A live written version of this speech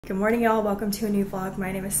Good morning, y'all. Welcome to a new vlog.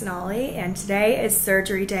 My name is Sonali and today is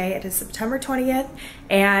surgery day. It is September 20th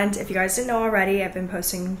and if you guys didn't know already, I've been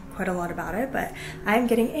posting quite a lot about it, but I'm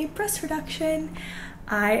getting a breast reduction.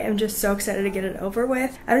 I am just so excited to get it over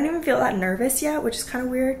with. I don't even feel that nervous yet, which is kind of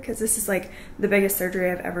weird because this is like the biggest surgery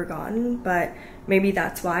I've ever gotten, but maybe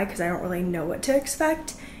that's why, because I don't really know what to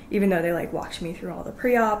expect, even though they like walked me through all the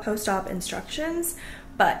pre-op, post-op instructions.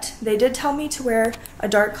 But they did tell me to wear a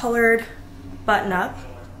dark colored button-up.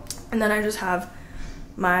 And then I just have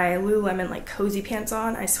my Lululemon like cozy pants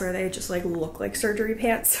on. I swear they just like look like surgery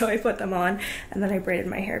pants, so I put them on. And then I braided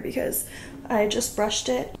my hair because I just brushed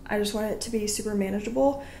it. I just want it to be super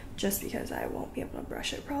manageable just because I won't be able to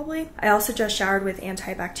brush it probably. I also just showered with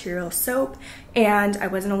antibacterial soap and I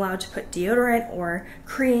wasn't allowed to put deodorant or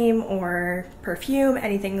cream or perfume,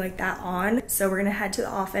 anything like that on. So we're gonna head to the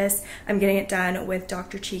office. I'm getting it done with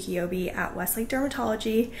Dr. Chike at Westlake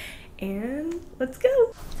Dermatology. And let's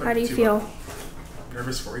go. How do you feel?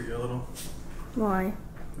 Nervous for you a little. Why?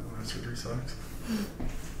 Oh, surgery sucks.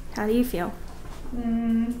 How do you feel?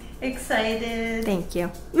 Excited. Thank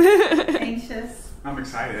you. Anxious. I'm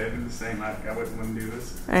excited. I'm just saying like I wouldn't do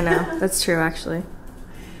this. I know, that's true actually.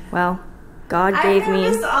 Well, God gave me.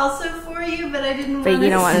 I'm nervous also for you, but I didn't want to. But you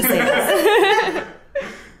don't want to say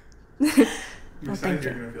this. You're excited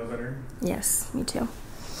you're gonna feel better? Yes, me too.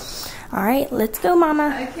 All right, let's go,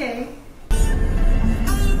 Mama. Okay.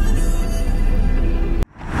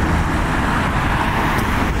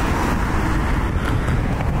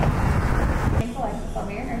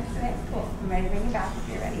 Cool. I'm ready to bring you back if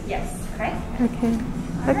you're ready. Yes. Okay. Okay.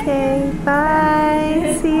 Okay.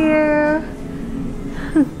 Bye. See you.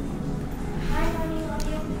 Hi, honey. Love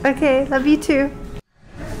you. Okay. Love you too.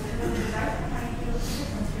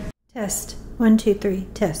 Test. 1, 2, 3.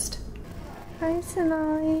 Test. Hi,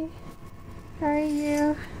 Sonali. How are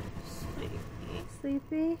you?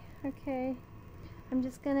 Sleepy? Okay. I'm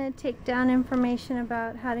just gonna take down information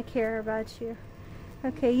about how to care about you.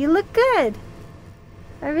 Okay, you look good.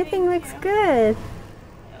 Everything looks good. It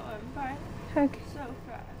went by Okay. so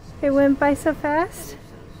fast. It went by so fast? So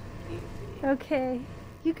sleepy. Okay.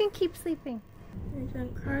 You can keep sleeping. I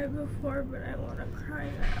didn't cry before, but I want to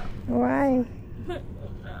cry now. Why? No.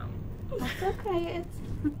 That's okay.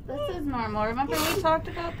 This is normal. Remember we talked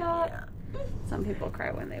about that? Yeah. Some people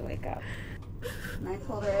cry when they wake up. And I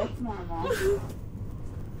told her it's normal.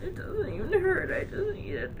 It doesn't even hurt. I just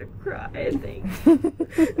needed to cry, I think.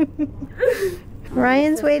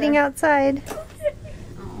 Ryan's waiting outside.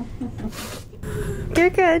 Oh. You're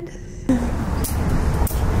good. And then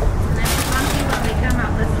monkey when we come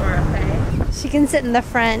out the door, okay? She can sit in the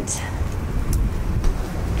front.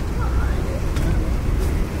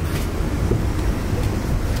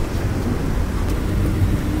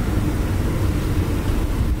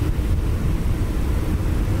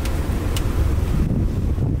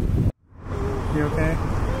 You okay?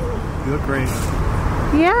 You look great.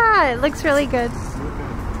 Yeah, it looks really good. You look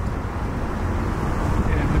good.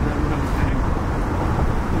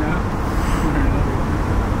 Yeah.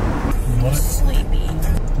 What? Sleepy.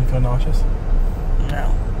 You feel nauseous?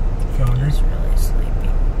 No. You feel hungry? It's really sleepy.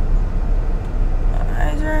 My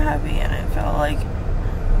eyes are heavy and it felt like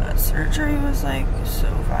that surgery was like so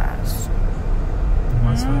fast.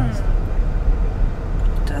 What's fast?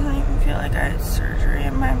 It doesn't even feel like I had surgery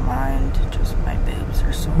in my mind, just my boobs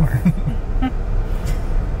are sore. I'm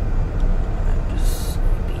just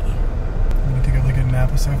sleepy. You gonna take a really good nap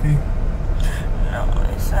with Sophie? No,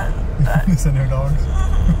 they said that. You said no dogs?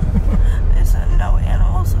 They said no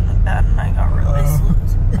animals in the bed and I got really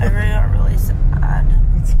I really got really sad.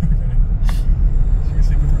 It's okay. She can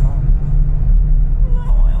sleep with her mom. No,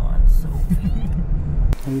 I want Sophie.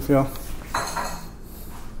 How do you feel?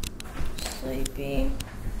 Sleepy.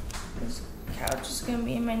 This couch is gonna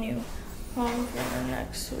be my new home for the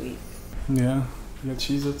next week. Yeah. You got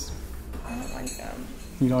Cheez-Its? I don't like them.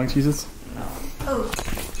 You don't like Cheez-Its? No. Oh,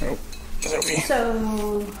 Sophie.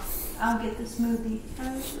 so I'll get the smoothie.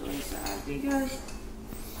 I was really sad because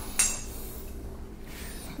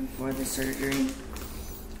before the surgery,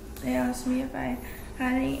 they asked me if I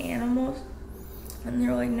had any animals, and there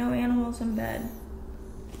were like no animals in bed.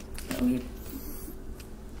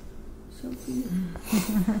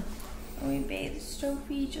 We bathed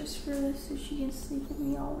Sophie just for this so she can sleep with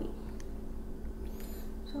me all week.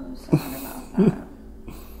 So I was sad about that.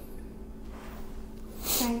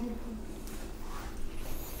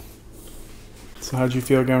 So how'd you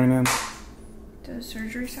feel going in? To the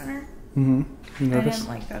surgery center? Mm-hmm. You I nervous? didn't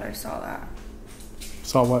like that I saw that.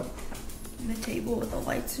 Saw what? The table with the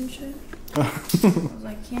lights and shit. I was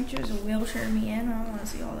like, can't you just wheelchair me in? I don't want to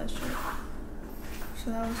see all that shit. So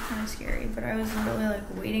that was kind of scary, but I was literally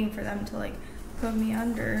like waiting for them to like put me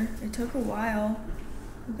under. It took a while.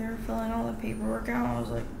 They were filling all the paperwork out. I was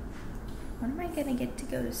like, when am I gonna get to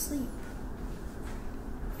go to sleep?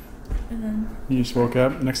 And then You just woke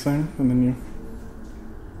up next thing, and then you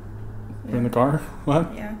were in the car?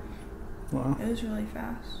 What? Yeah. Wow. It was really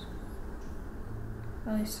fast.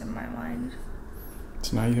 At least in my mind.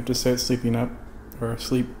 So now you have to stay sleeping up, or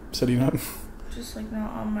sleep sitting up. Just like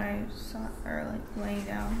not on my side, or like laying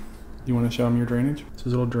down. You want to show them your drainage? So there's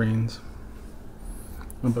little drains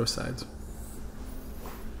on both sides.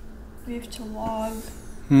 We have to log.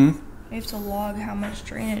 Hmm? We have to log how much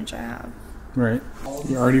drainage I have. Right.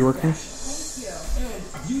 You're already working?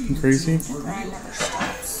 Crazy? Grind never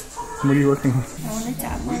stops. What are you working on? I wanted to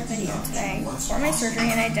upload a video today for my surgery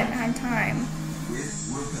and I didn't have time.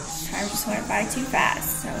 Time just went by too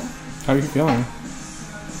fast, so How are you feeling?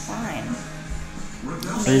 fine.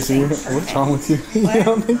 Crazy? What's wrong with you? I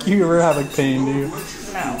don't think you ever have like pain, do you?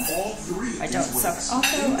 No, I don't suffer.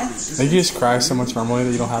 Also, I think you just cry so much normally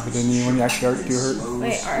that you don't have it in you when you actually do hurt.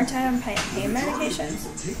 wait, aren't I on pain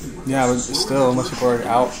medications? Yeah, but still, unless you're like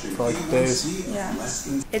out for like days. Yeah.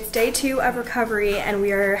 It's day 2 of recovery and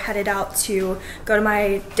we are headed out to go to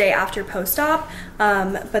my day after post-op,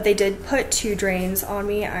 but they did put 2 drains on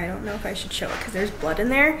me. I don't know if I should show it because there's blood in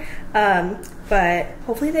there, but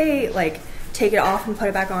hopefully they like take it off and put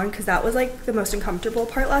it back on because that was like the most uncomfortable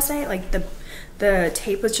part last night. Like the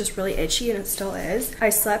tape was just really itchy and it still is. I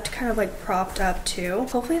slept kind of like propped up too.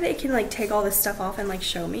 Hopefully they can like take all this stuff off and like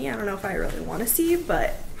show me. I don't know if I really want to see,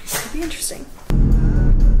 but it'd be interesting.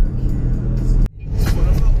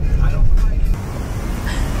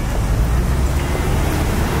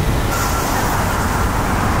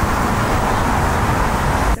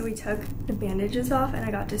 So we took the bandages off and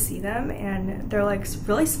I got to see them and they're like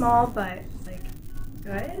really small but like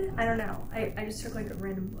good. I don't know. I just took like a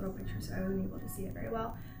random little picture so I wasn't able to see it very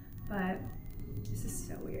well, but this is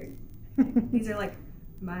so weird. These are like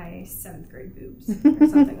my 7th grade boobs or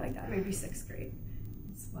something like that, maybe 6th grade.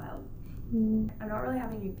 It's wild. I'm not really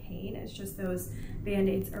having any pain, it's just those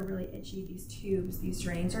band-aids are really itchy. These tubes, these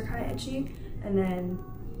drains are kind of itchy, and then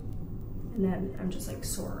I'm just like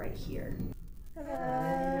sore right here. Hello,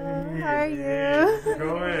 how are you? How's it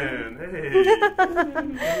going? Hey.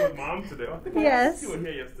 You're with Mom today. I think Yes. You were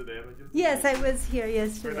here yesterday. Yes, I was here Very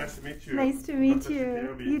yesterday. nice to meet you. Nice to meet Not that you.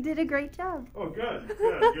 you'll be- You did a great job. Oh, good.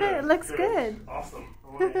 Good. It looks good. Awesome.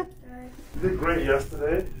 All right. You did great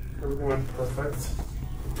yesterday. Everything went perfect.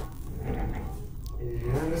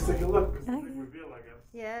 And let's take a look. It's a big reveal, I guess.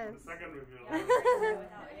 Yes. The second reveal.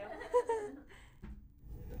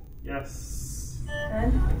 Yes.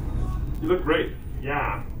 You look great.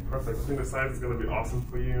 Yeah. Perfect. I think the size is going to be awesome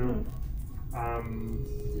for you.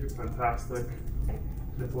 You look fantastic.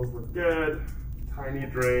 Nipples look good. Tiny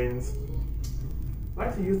drains. I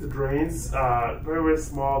like to use the drains, very, very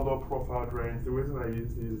small, low profile drains. The reason I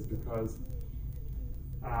use these is because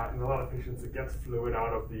in a lot of patients it gets fluid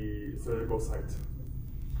out of the surgical site.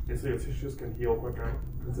 And so your tissues can heal quicker,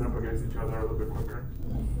 can sit up against each other a little bit quicker.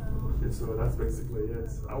 And so that's basically it.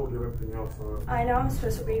 I would do everything else on. I know I'm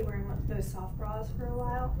supposed to be wearing those soft bras for a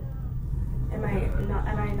while. Am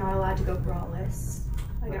I not allowed to go braless?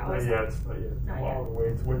 Like I always Not yet. Not Well,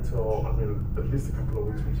 yet. wait till, I mean, at least a couple of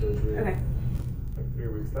weeks from surgery. Okay. Like 3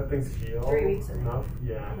 weeks. Let things heal 3 weeks, okay. enough.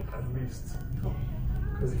 Yeah, at least.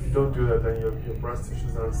 Because if you don't do that, then your breast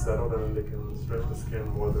tissues are unsettled and they can stretch the skin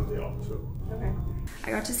more than they ought to. Okay.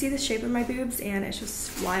 I got to see the shape of my boobs and it's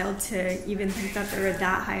just wild to even think that they were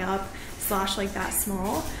that high up / like that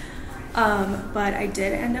small. But I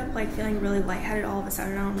did end up like feeling really lightheaded all of a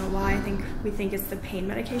sudden. I don't know why. We think it's the pain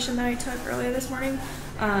medication that I took earlier this morning.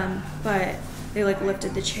 But they like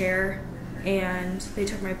lifted the chair and they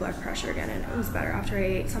took my blood pressure again and it was better after I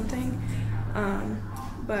ate something.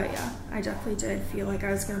 But yeah, I definitely did feel like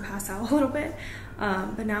I was gonna pass out a little bit.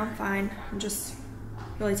 But now I'm fine. I'm just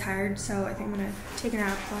really tired, so I think I'm gonna take a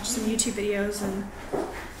nap, watch some YouTube videos, and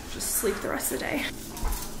just sleep the rest of the day.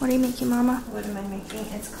 What are you making, Mama? What am I making?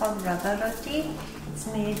 It's called rava roti. It's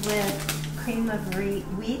made with cream of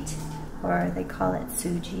wheat, or they call it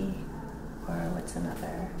suji, or what's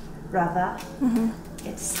another? Rava.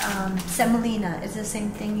 It's semolina. It's the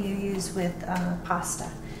same thing you use with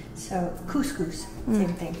pasta. So couscous,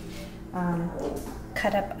 same thing.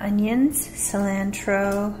 Cut up onions,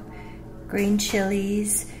 cilantro, green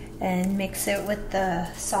chilies, and mix it with the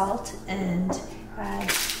salt and add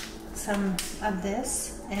some of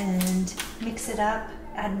this and mix it up,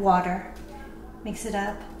 add water, mix it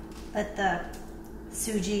up, let the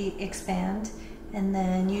suji expand, and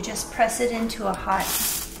then you just press it into a hot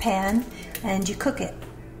pan and you cook it.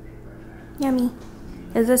 Yummy.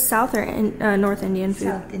 Is this South or North Indian food?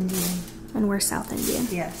 South Indian. And we're South Indian.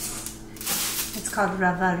 Yes. It's called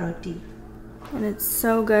rava roti. And it's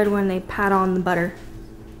so good when they pat on the butter.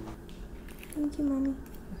 Thank you, Mommy.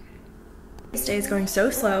 This day is going so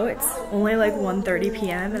slow. It's only like 1:30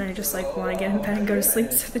 p.m. and I just like want to get in bed and go to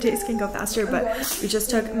sleep so the days can go faster. But we just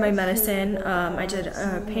took my medicine. I did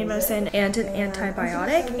a pain medicine and an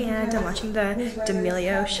antibiotic, and I'm watching the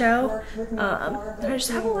D'Amelio show. I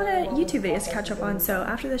just have a lot of YouTube videos to catch up on. So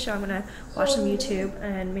after the show, I'm gonna watch some YouTube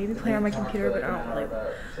and maybe play on my computer. But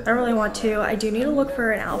I don't really want to. I do need to look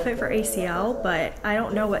for an outfit for ACL, but I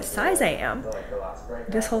don't know what size I am.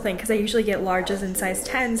 This whole thing, because I usually get larges and size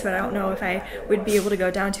 10s, but I don't know if I would be able to go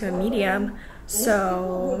down to a medium.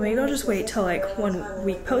 So maybe I'll just wait till like 1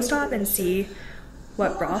 week post-op and see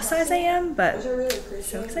what bra size I am, but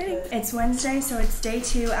so exciting. It's Wednesday, so it's day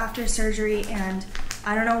 2 after surgery, and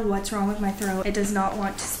I don't know what's wrong with my throat. It does not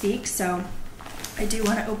want to speak, so I do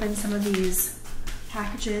want to open some of these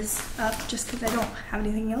packages up just because I don't have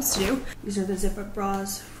anything else to do. These are the zip-up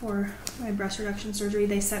bras for my breast reduction surgery.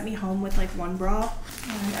 They sent me home with like 1 bra,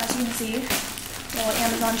 and as you can see, little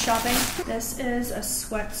Amazon shopping. This is a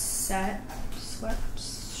sweat set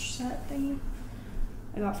thingy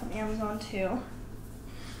I got from Amazon too.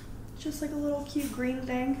 It's just like a little cute green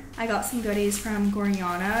thing. I got some goodies from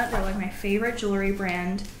Gorjana. They're like my favorite jewelry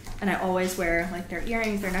brand, and I always wear like their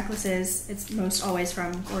earrings, their necklaces. It's most always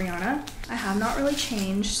from Gorjana. I have not really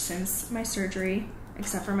changed since my surgery,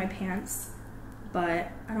 except for my pants,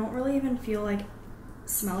 but I don't really even feel like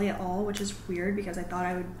smelly at all, which is weird because I thought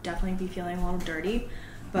I would definitely be feeling a little dirty.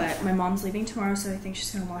 But my mom's leaving tomorrow, so I think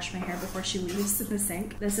she's gonna wash my hair before she leaves in the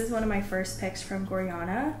sink. This is one of my first picks from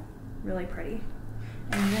Gorjana. Really pretty.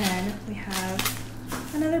 And then we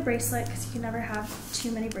have another bracelet, because you can never have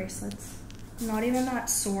too many bracelets. I'm not even that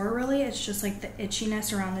sore really, it's just like the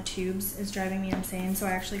itchiness around the tubes is driving me insane. So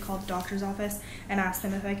I actually called the doctor's office and asked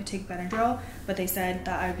them if I could take Benadryl, but they said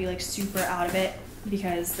that I would be like super out of it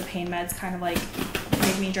because the pain meds kind of like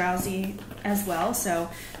make me drowsy as well.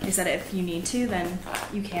 So they said if you need to, then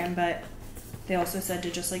you can, but they also said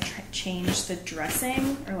to just like change the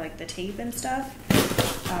dressing or like the tape and stuff.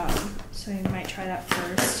 So you might try that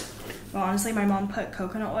first. But honestly, my mom put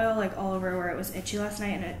coconut oil like all over where it was itchy last night,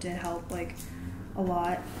 and it did help like a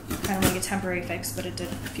lot. Kind of like a temporary fix, but it did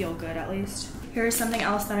feel good at least. Here's something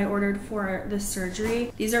else that I ordered for the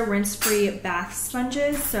surgery. These are rinse-free bath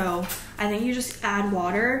sponges. So I think you just add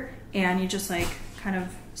water and you just like kind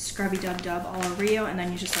of scrubby dub all over you, and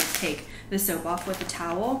then you just like take the soap off with a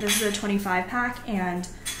towel. This is a 25 pack, and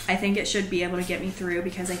I think it should be able to get me through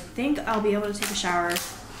because I think I'll be able to take a shower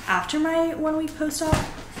after my 1 week post-op.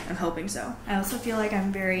 I'm hoping so. I also feel like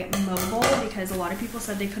I'm very mobile because a lot of people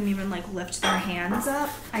said they couldn't even like lift their hands up.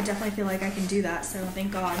 I definitely feel like I can do that, so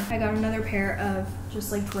thank God. I got another pair of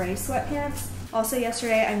just like gray sweatpants. Also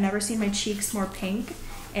yesterday, I've never seen my cheeks more pink,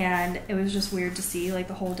 and it was just weird to see like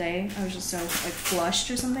the whole day. I was just so like flushed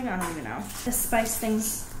or something, I don't even know. The spice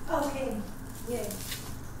things. Okay, yeah.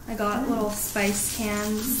 I got little spice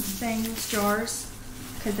cans things, jars,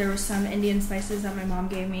 because there were some Indian spices that my mom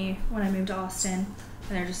gave me when I moved to Austin,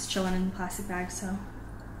 and they're just chilling in plastic bags, so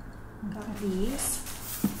I got these.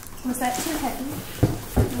 Was that too heavy?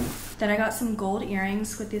 Then I got some gold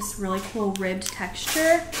earrings with this really cool ribbed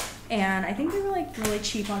texture, and I think they were like really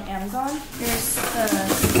cheap on Amazon. Here's the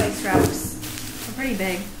spice racks. They're pretty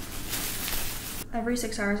big. Every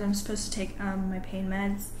 6 hours I'm supposed to take my pain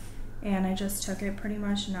meds, and I just took it pretty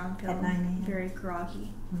much, and now I'm feeling very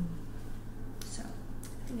groggy. So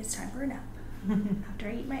I think it's time for a nap after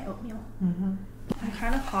I eat my oatmeal. I'm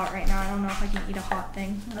kind of hot right now. I don't know if I can eat a hot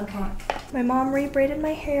thing. Okay. My mom re-braided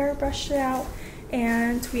my hair, brushed it out,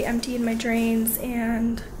 and we emptied my drains,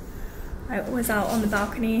 and I was out on the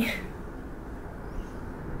balcony.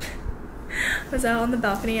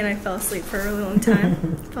 And I fell asleep for a really long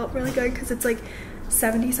time. Felt really good because it's like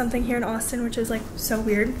 70 something here in Austin, which is like so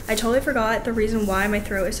weird. I totally forgot the reason why my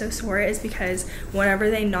throat is so sore is because whenever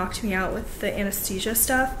they knocked me out with the anesthesia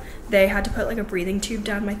stuff, they had to put like a breathing tube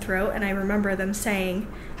down my throat, and I remember them saying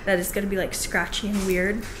that it's gonna be like scratchy and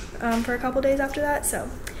weird for a couple days after that, so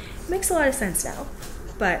it makes a lot of sense now.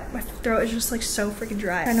 But my throat is just like so freaking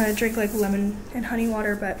dry. I know I drink like lemon and honey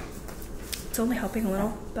water, but it's only helping a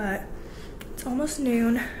little. But it's almost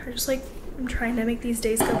noon. I'm trying to make these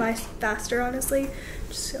days go by faster, honestly,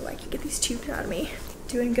 just so I can get these tubes out of me.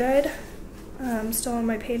 Doing good. Still on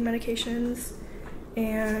my pain medications,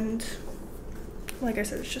 and like I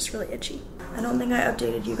said, it's just really itchy. I don't think I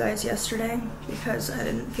updated you guys yesterday because I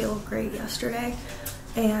didn't feel great yesterday,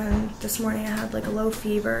 and this morning I had like a low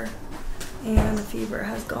fever, and the fever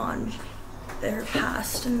has gone there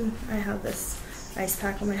past, and I have this ice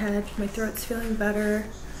pack on my head. My throat's feeling better.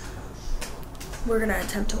 We're gonna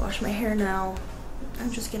attempt to wash my hair now.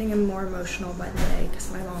 I'm just getting more emotional by the day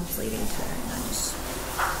because my mom's leaving today.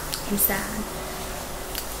 I'm sad.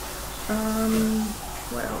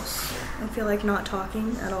 What else? I feel like not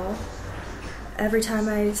talking at all. Every time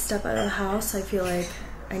I step out of the house, I feel like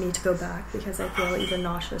I need to go back because I feel either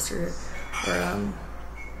nauseous or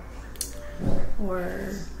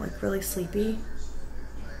like really sleepy.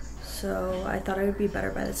 So I thought I would be better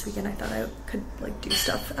by this weekend. I thought I could like do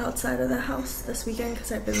stuff outside of the house this weekend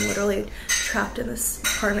because I've been literally trapped in this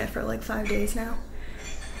apartment for like 5 days now.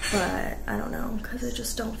 But I don't know, because I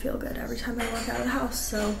just don't feel good every time I walk out of the house.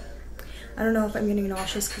 So I don't know if I'm getting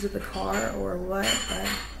nauseous because of the car or what, but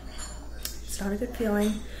it's not a good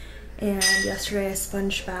feeling. And yesterday I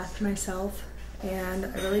sponge bathed myself and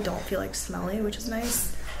I really don't feel like smelly, which is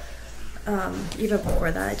nice. Even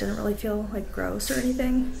before that I didn't really feel like gross or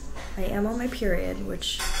anything. I am on my period,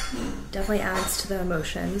 which definitely adds to the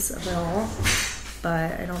emotions of it all,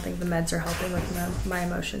 but I don't think the meds are helping with my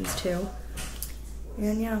emotions too.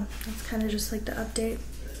 And yeah, that's kind of just like the update.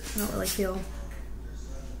 I don't really feel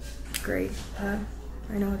great, but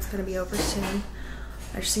I know it's gonna be over soon.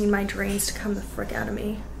 I just need my drains to come the frick out of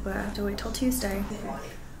me, but I have to wait till Tuesday.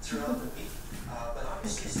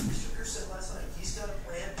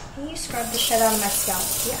 Can you scrub the shit out of my scalp?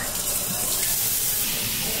 Yeah.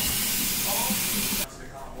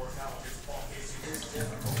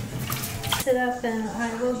 Sit up and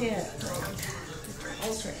I will get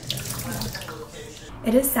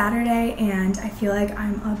It is Saturday and I feel like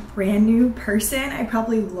I'm a brand new person. I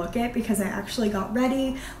probably look it because I actually got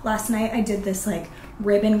ready. Last night I did this like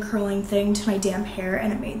ribbon curling thing to my damp hair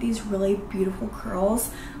and it made these really beautiful curls,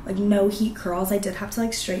 like no heat curls. I did have to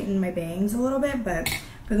like straighten my bangs a little bit, but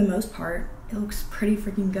for the most part it looks pretty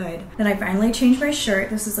freaking good. Then I finally changed my shirt.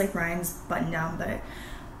 This is like Ryan's button down, but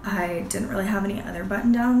I didn't really have any other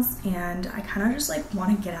button downs and I kind of just like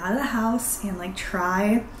want to get out of the house and like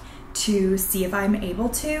try to see if I'm able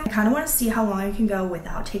to. I kind of want to see how long I can go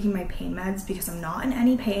without taking my pain meds because I'm not in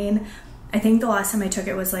any pain. I think the last time I took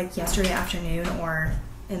it was like yesterday afternoon or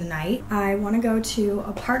in the night. I want to go to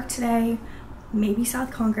a park today, maybe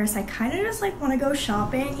South Congress. I kind of just like want to go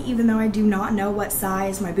shopping even though I do not know what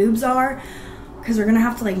size my boobs are because we're gonna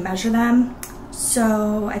have to like measure them.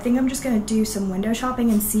 So I think I'm just gonna do some window shopping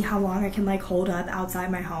and see how long I can like hold up outside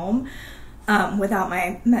my home without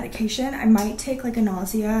my medication. I might take like a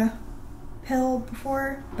nausea pill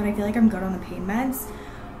before, but I feel like I'm good on the pain meds.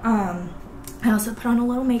 I also put on a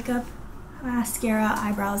little makeup, mascara,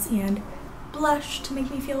 eyebrows, and blush to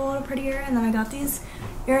make me feel a little prettier. And then I got these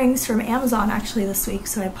earrings from Amazon actually this week,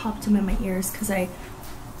 so I popped them in my ears because I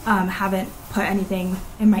haven't put anything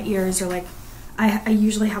in my ears, or like I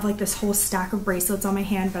usually have like this whole stack of bracelets on my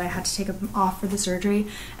hand, but I had to take them off for the surgery.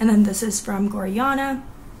 And then this is from Gorjana,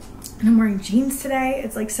 and I'm wearing jeans today.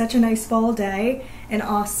 It's like such a nice fall day in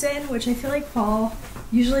Austin, which I feel like fall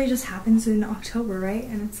usually just happens in October, right?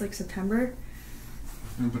 And it's like September.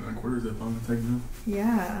 Yeah, but like, where is it on the tag now?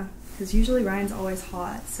 Yeah, because usually Ryan's always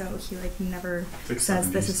hot, so he like never says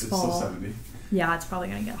 70s. This is fall. It's still 70. Yeah, it's probably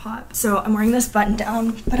gonna get hot. So I'm wearing this button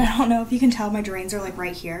down, but I don't know if you can tell my drains are like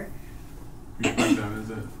right here. Which button down is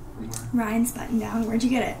it? From where? Ryan's button down. Where'd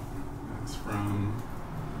you get it? It's from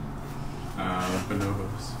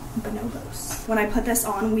Bonobos. Bonobos. When I put this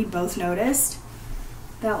on, we both noticed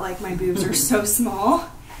that like my boobs are so small.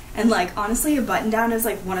 And like honestly, a button down is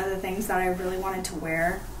like one of the things that I really wanted to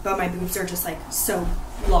wear, but my boobs are just like so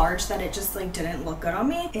large that it just like didn't look good on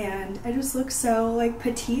me. And I just look so like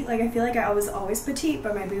petite. Like I feel like I was always petite,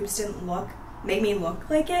 but my boobs didn't make me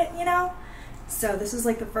look like it, you know? So this is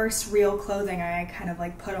like the first real clothing I kind of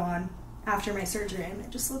like put on after my surgery, and it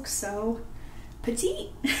just looks so petite.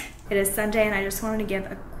 It is Sunday and I just wanted to give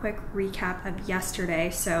a quick recap of yesterday.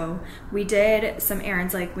 So we did some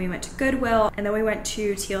errands, like we went to Goodwill and then we went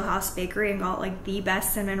to Teal House Bakery and got like the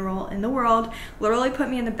best cinnamon roll in the world. Literally put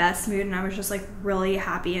me in the best mood, and I was just like really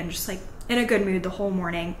happy and just like in a good mood the whole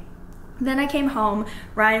morning. Then I came home,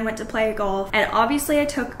 Ryan went to play golf, and obviously I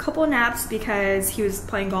took a couple naps because he was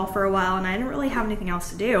playing golf for a while and I didn't really have anything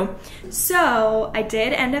else to do. So I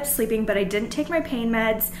did end up sleeping, but I didn't take my pain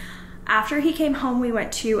meds. After he came home, we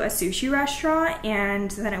went to a sushi restaurant,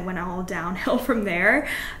 and then it went all downhill from there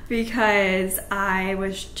because I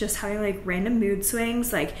was just having like random mood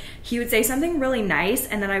swings. Like he would say something really nice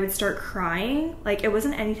and then I would start crying. Like it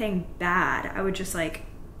wasn't anything bad. I would just like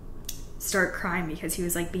start crying because he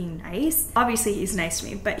was like being nice. Obviously he's nice to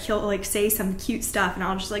me, but he'll like say some cute stuff and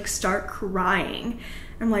I'll just like start crying.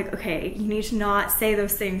 I'm like, okay, you need to not say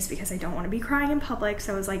those things because I don't want to be crying in public.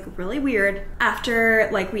 So it was like really weird. After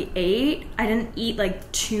like we ate, I didn't eat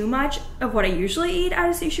like too much of what I usually eat at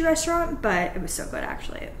a sushi restaurant, but it was so good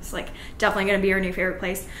actually. It was like definitely gonna be our new favorite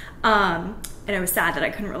place. And it was sad that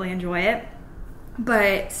I couldn't really enjoy it.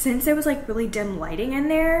 But since it was like really dim lighting in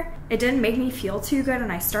there, it didn't make me feel too good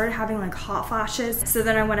and I started having like hot flashes. So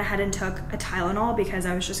then I went ahead and took a Tylenol because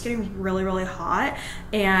I was just getting really hot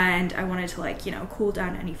and I wanted to like, you know, cool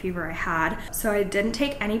down any fever I had. So I didn't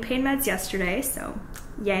take any pain meds yesterday, so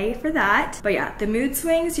yay for that. But yeah, the mood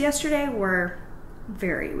swings yesterday were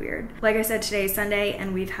very weird. Like I said, today is Sunday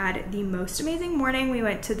and we've had the most amazing morning. We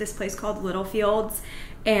went to this place called Little Fields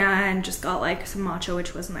and just got like some matcha,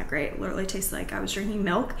 which wasn't that great. It literally tasted like I was drinking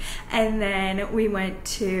milk. And then we went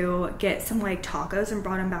to get some like tacos and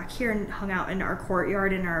brought them back here and hung out in our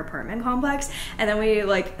courtyard in our apartment complex. And then we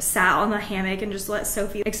like sat on the hammock and just let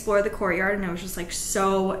Sophie explore the courtyard, and it was just like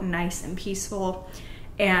so nice and peaceful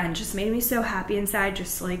and just made me so happy inside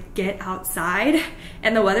just to like get outside.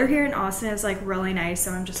 And the weather here in Austin is like really nice,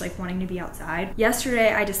 so I'm just like wanting to be outside.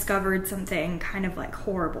 Yesterday I discovered something kind of like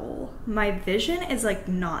horrible. My vision is like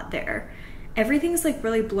not there. Everything's like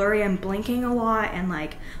really blurry. I'm blinking a lot and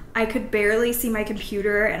like I could barely see my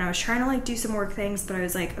computer, and I was trying to like do some work things, but I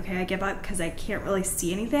was like, okay, I give up because I can't really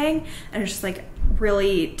see anything, and it's just like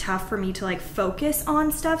really tough for me to like focus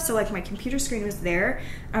on stuff. So like my computer screen was there,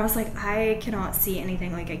 I was like, I cannot see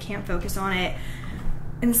anything, like I can't focus on it.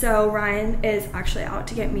 And so Ryan is actually out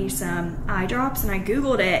to get me some eye drops, and I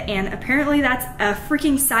googled it, and apparently that's a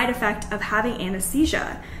freaking side effect of having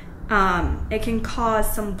anesthesia. It can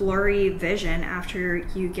cause some blurry vision after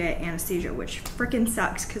you get anesthesia, which freaking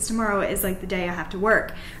sucks because tomorrow is like the day I have to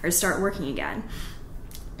work or start working again.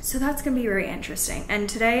 So that's gonna be very interesting. And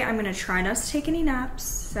today I'm gonna try not to take any naps.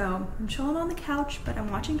 So I'm chilling on the couch, but I'm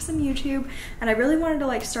watching some YouTube, and I really wanted to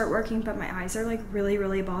like start working, but my eyes are like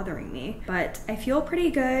really bothering me. But I feel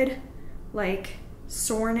pretty good, like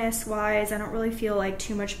soreness wise. I don't really feel like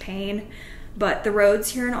too much pain. But the roads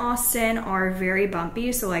here in Austin are very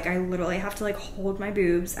bumpy, so like I literally have to like hold my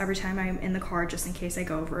boobs every time I'm in the car just in case I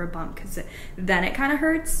go over a bump, because then it kind of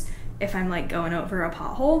hurts if I'm like going over a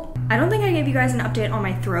pothole. I don't think I gave you guys an update on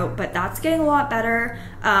my throat, but that's getting a lot better.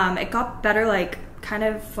 It got better like kind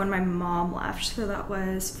of when my mom left, so that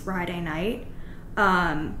was Friday night.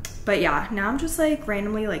 But yeah, now I'm just like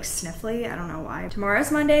randomly like sniffly. I don't know why.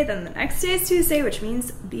 Tomorrow's Monday, then the next day is Tuesday, which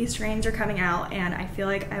means these strains are coming out, and I feel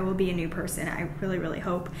like I will be a new person. I really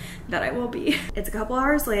hope that I will be. It's a couple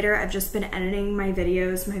hours later. I've just been editing my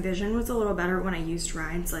videos. My vision was a little better when I used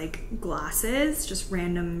Ryan's like glasses, just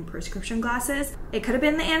random prescription glasses. It could have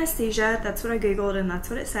been the anesthesia. That's what I googled and that's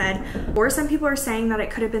what it said. Or some people are saying that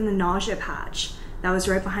it could have been the nausea patch that was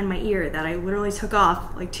right behind my ear that I literally took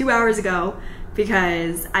off like 2 hours ago,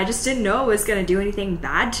 because I just didn't know it was gonna do anything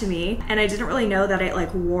bad to me, and I didn't really know that it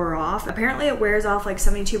like wore off. Apparently it wears off like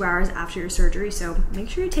 72 hours after your surgery, so make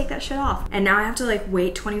sure you take that shit off. And now I have to like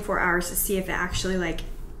wait 24 hours to see if it actually like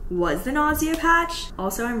was the nausea patch.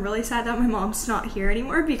 Also, I'm really sad that my mom's not here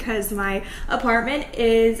anymore because my apartment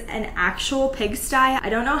is an actual pigsty. I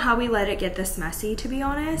don't know how we let it get this messy, to be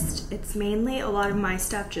honest. It's mainly a lot of my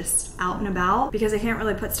stuff just out and about because I can't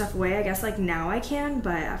really put stuff away. I guess like now I can,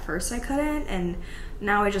 but at first I couldn't, and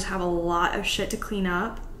now I just have a lot of shit to clean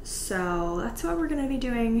up. So that's what we're gonna be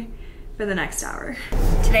doing for the next hour.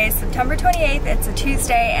 Today is September 28th, it's a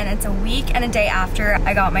Tuesday, and it's a week and a day after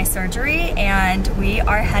I got my surgery, and we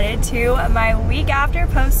are headed to my week after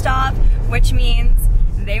post-op, which means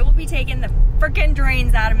they will be taking the freaking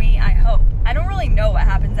drains out of me, I hope. I don't really know what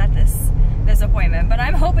happens at this appointment, but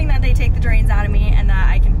I'm hoping that they take the drains out of me and that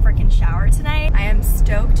I can freaking shower tonight. I am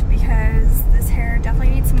stoked because this hair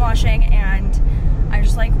definitely needs some washing, and I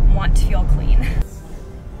just like want to feel clean.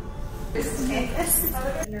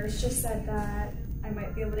 The nurse just said that I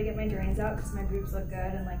might be able to get my drains out because my boobs look good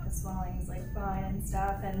and like the swelling is like fine and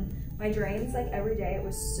stuff, and my drains like every day it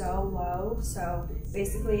was so low, so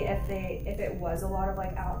basically if it was a lot of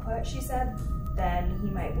like output, she said, then he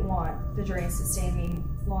might want the drains to stay in me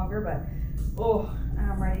longer. But oh,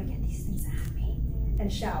 I'm ready to get these things out of me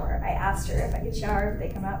and shower. I asked her if I could shower if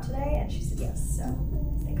they come out today, and she said yes, so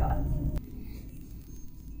thank God.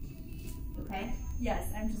 Okay? Yes,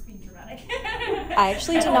 I'm just being dramatic. I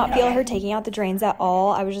actually did not feel her taking out the drains at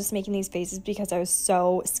all. I was just making these faces because I was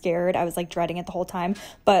so scared. I was like dreading it the whole time,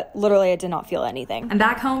 but literally I did not feel anything. I'm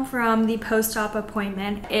back home from the post-op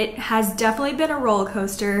appointment. It has definitely been a roller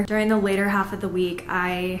coaster. During the later half of the week,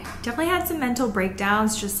 I definitely had some mental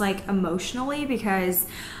breakdowns, just like emotionally, because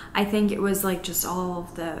I think it was like just all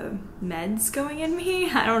of the meds going in me.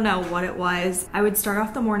 I don't know what it was. I would start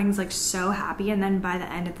off the mornings like so happy, and then by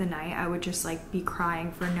the end of the night I would just like be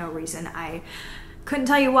crying for no reason. I couldn't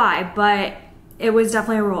tell you why, but it was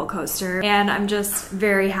definitely a roller coaster, and I'm just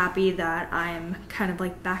very happy that I'm kind of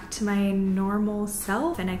like back to my normal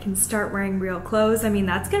self and I can start wearing real clothes. I mean,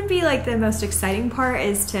 that's gonna be like the most exciting part,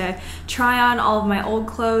 is to try on all of my old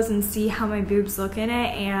clothes and see how my boobs look in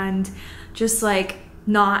it, and just like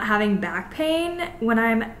not having back pain when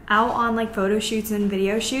I'm out on like photo shoots and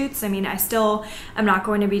video shoots. I mean, I still am not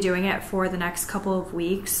going to be doing it for the next couple of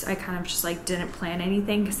weeks. I kind of just like didn't plan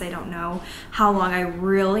anything because I don't know how long I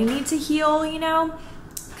really need to heal, you know,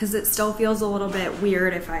 because it still feels a little bit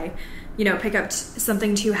weird if I, you know, pick up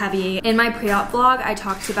something too heavy. In my pre-op vlog, I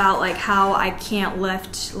talked about like how I can't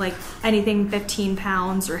lift like anything 15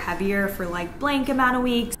 pounds or heavier for like blank amount of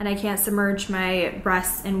weeks, and I can't submerge my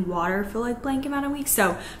breasts in water for like blank amount of weeks.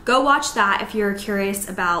 So go watch that if you're curious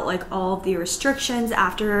about like all of the restrictions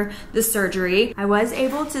after the surgery. I was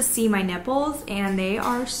able to see my nipples and they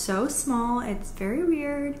are so small. It's very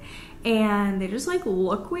weird. And they just like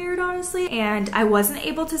look weird, honestly. And I wasn't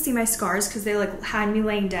able to see my scars because they like had me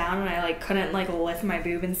laying down and I like couldn't like lift my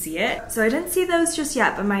boob and see it. So I didn't see those just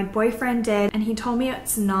yet, but my boyfriend did, and he told me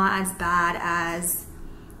it's not as bad as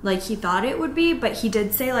like he thought it would be, but he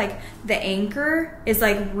did say like the anchor is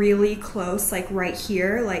like really close, like right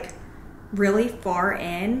here, like really far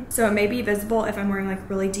in. So it may be visible if I'm wearing like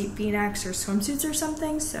really deep V-necks or swimsuits or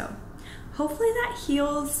something. So hopefully that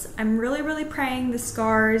heals. I'm really praying the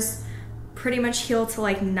scars pretty much heal to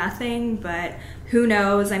like nothing, but who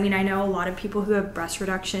knows? I mean, I know a lot of people who have breast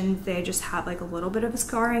reductions, they just have like a little bit of a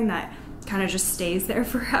scarring that kind of just stays there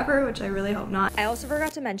forever, which I really hope not. I also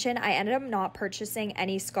forgot to mention, I ended up not purchasing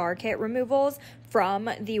any scar kit removals from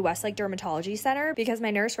the Westlake Dermatology Center because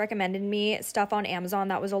my nurse recommended me stuff on Amazon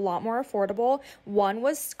that was a lot more affordable. One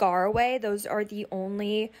was Scar Away. Those are the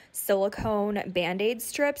only silicone band-aid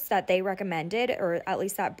strips that they recommended, or at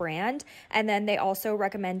least that brand. And then they also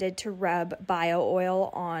recommended to rub bio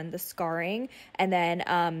oil on the scarring and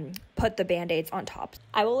then put the band-aids on top.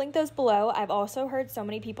 I will link those below. I've also heard so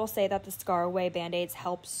many people say that the Scar Away band-aids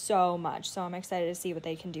help so much, so I'm excited to see what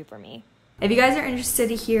they can do for me. If you guys are interested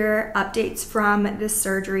to hear updates from this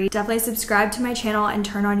surgery, definitely subscribe to my channel and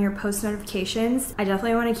turn on your post notifications. I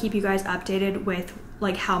definitely want to keep you guys updated with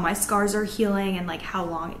like how my scars are healing and like how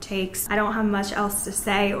long it takes. I don't have much else to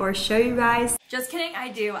say or show you guys. Just kidding, I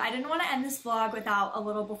do. I didn't want to end this vlog without a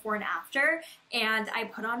little before and after, and I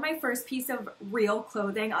put on my first piece of real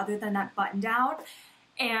clothing other than that button down.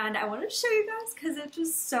 And I wanted to show you guys because it's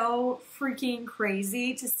just so freaking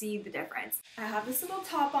crazy to see the difference. I have this little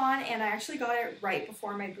top on, and I actually got it right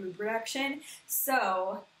before my boob reduction.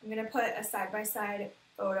 So I'm gonna put a side-by-side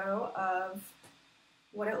photo of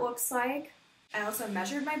what it looks like. I also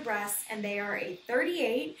measured my breasts, and they are a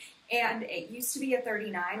 38, and it used to be a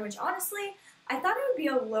 39, which honestly, I thought it would be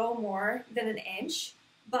a little more than an inch,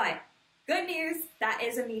 but good news, that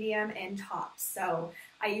is a medium in tops. So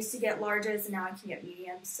I used to get larges and now I can get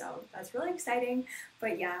mediums, so that's really exciting.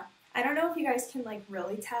 But yeah, I don't know if you guys can like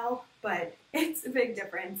really tell, but it's a big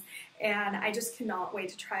difference, and I just cannot wait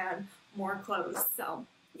to try on more clothes, so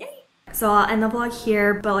yay! So I'll end the vlog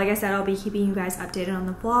here, but like I said, I'll be keeping you guys updated on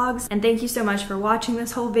the vlogs. And thank you so much for watching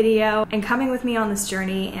this whole video and coming with me on this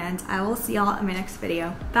journey, and I will see y'all in my next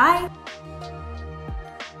video. Bye!